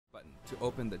to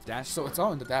open the dashboard. So it's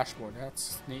all in the dashboard.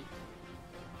 That's neat.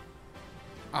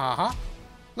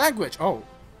 Language. Oh.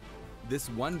 This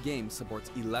one game supports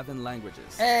 11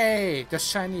 languages. Hey,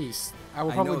 that's Chinese. I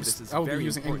will probably be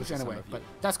using important English anyway, but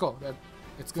that's cool.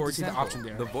 It's good to see the option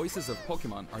there. The voices of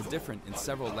Pokemon are different in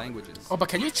several languages. Oh, but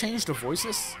can you change the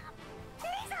voices?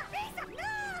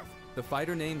 The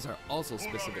fighter names are also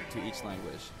specific to each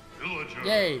language.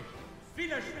 Yay!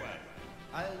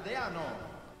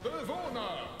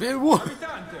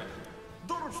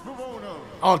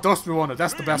 Oh, Dorpsbewoners,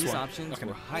 that's the best These one. options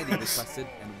were highly requested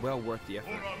and well worth the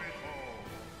effort.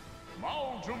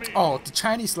 Oh, the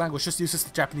Chinese language just uses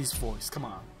the Japanese voice. Come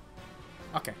on.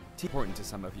 Okay. Important to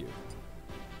some of you.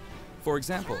 For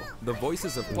example, the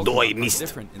voices of Pokemon are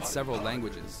different in several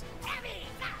languages.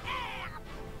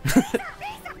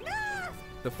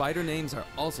 The fighter names are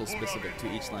also specific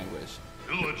to each language.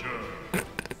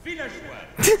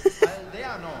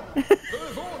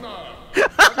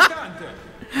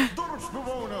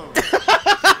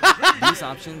 These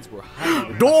options were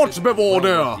highly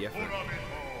Dorpsbewoner!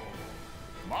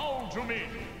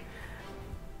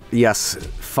 Yes,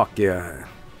 fuck yeah.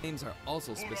 Names are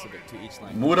also specific to each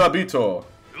language. Murabito.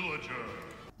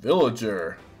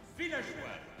 Villager.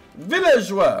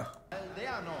 Villageois.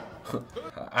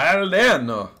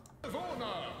 Aldeano.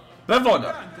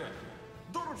 Bevona.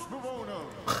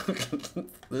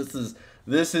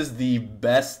 This is the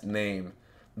best name.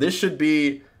 This should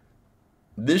be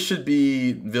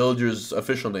Villager's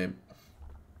official name.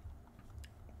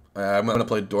 I'm gonna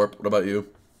play Dorp. What about you?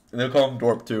 And they'll call him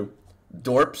Dorp too.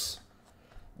 Dorpsbewoners.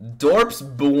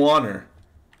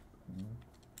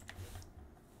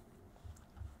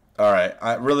 All right,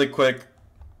 really quick.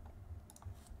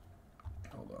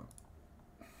 Hold on.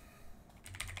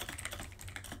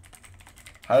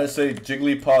 How to say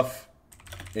Jigglypuff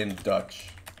in Dutch?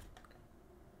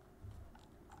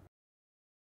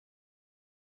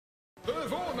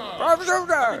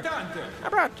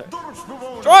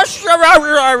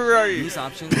 These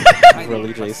options are highly Really,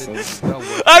 requested Jason? and well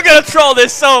worth. I'm gonna troll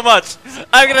this so much.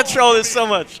 I'm gonna troll this so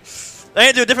much. I need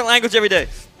to do a different language every day.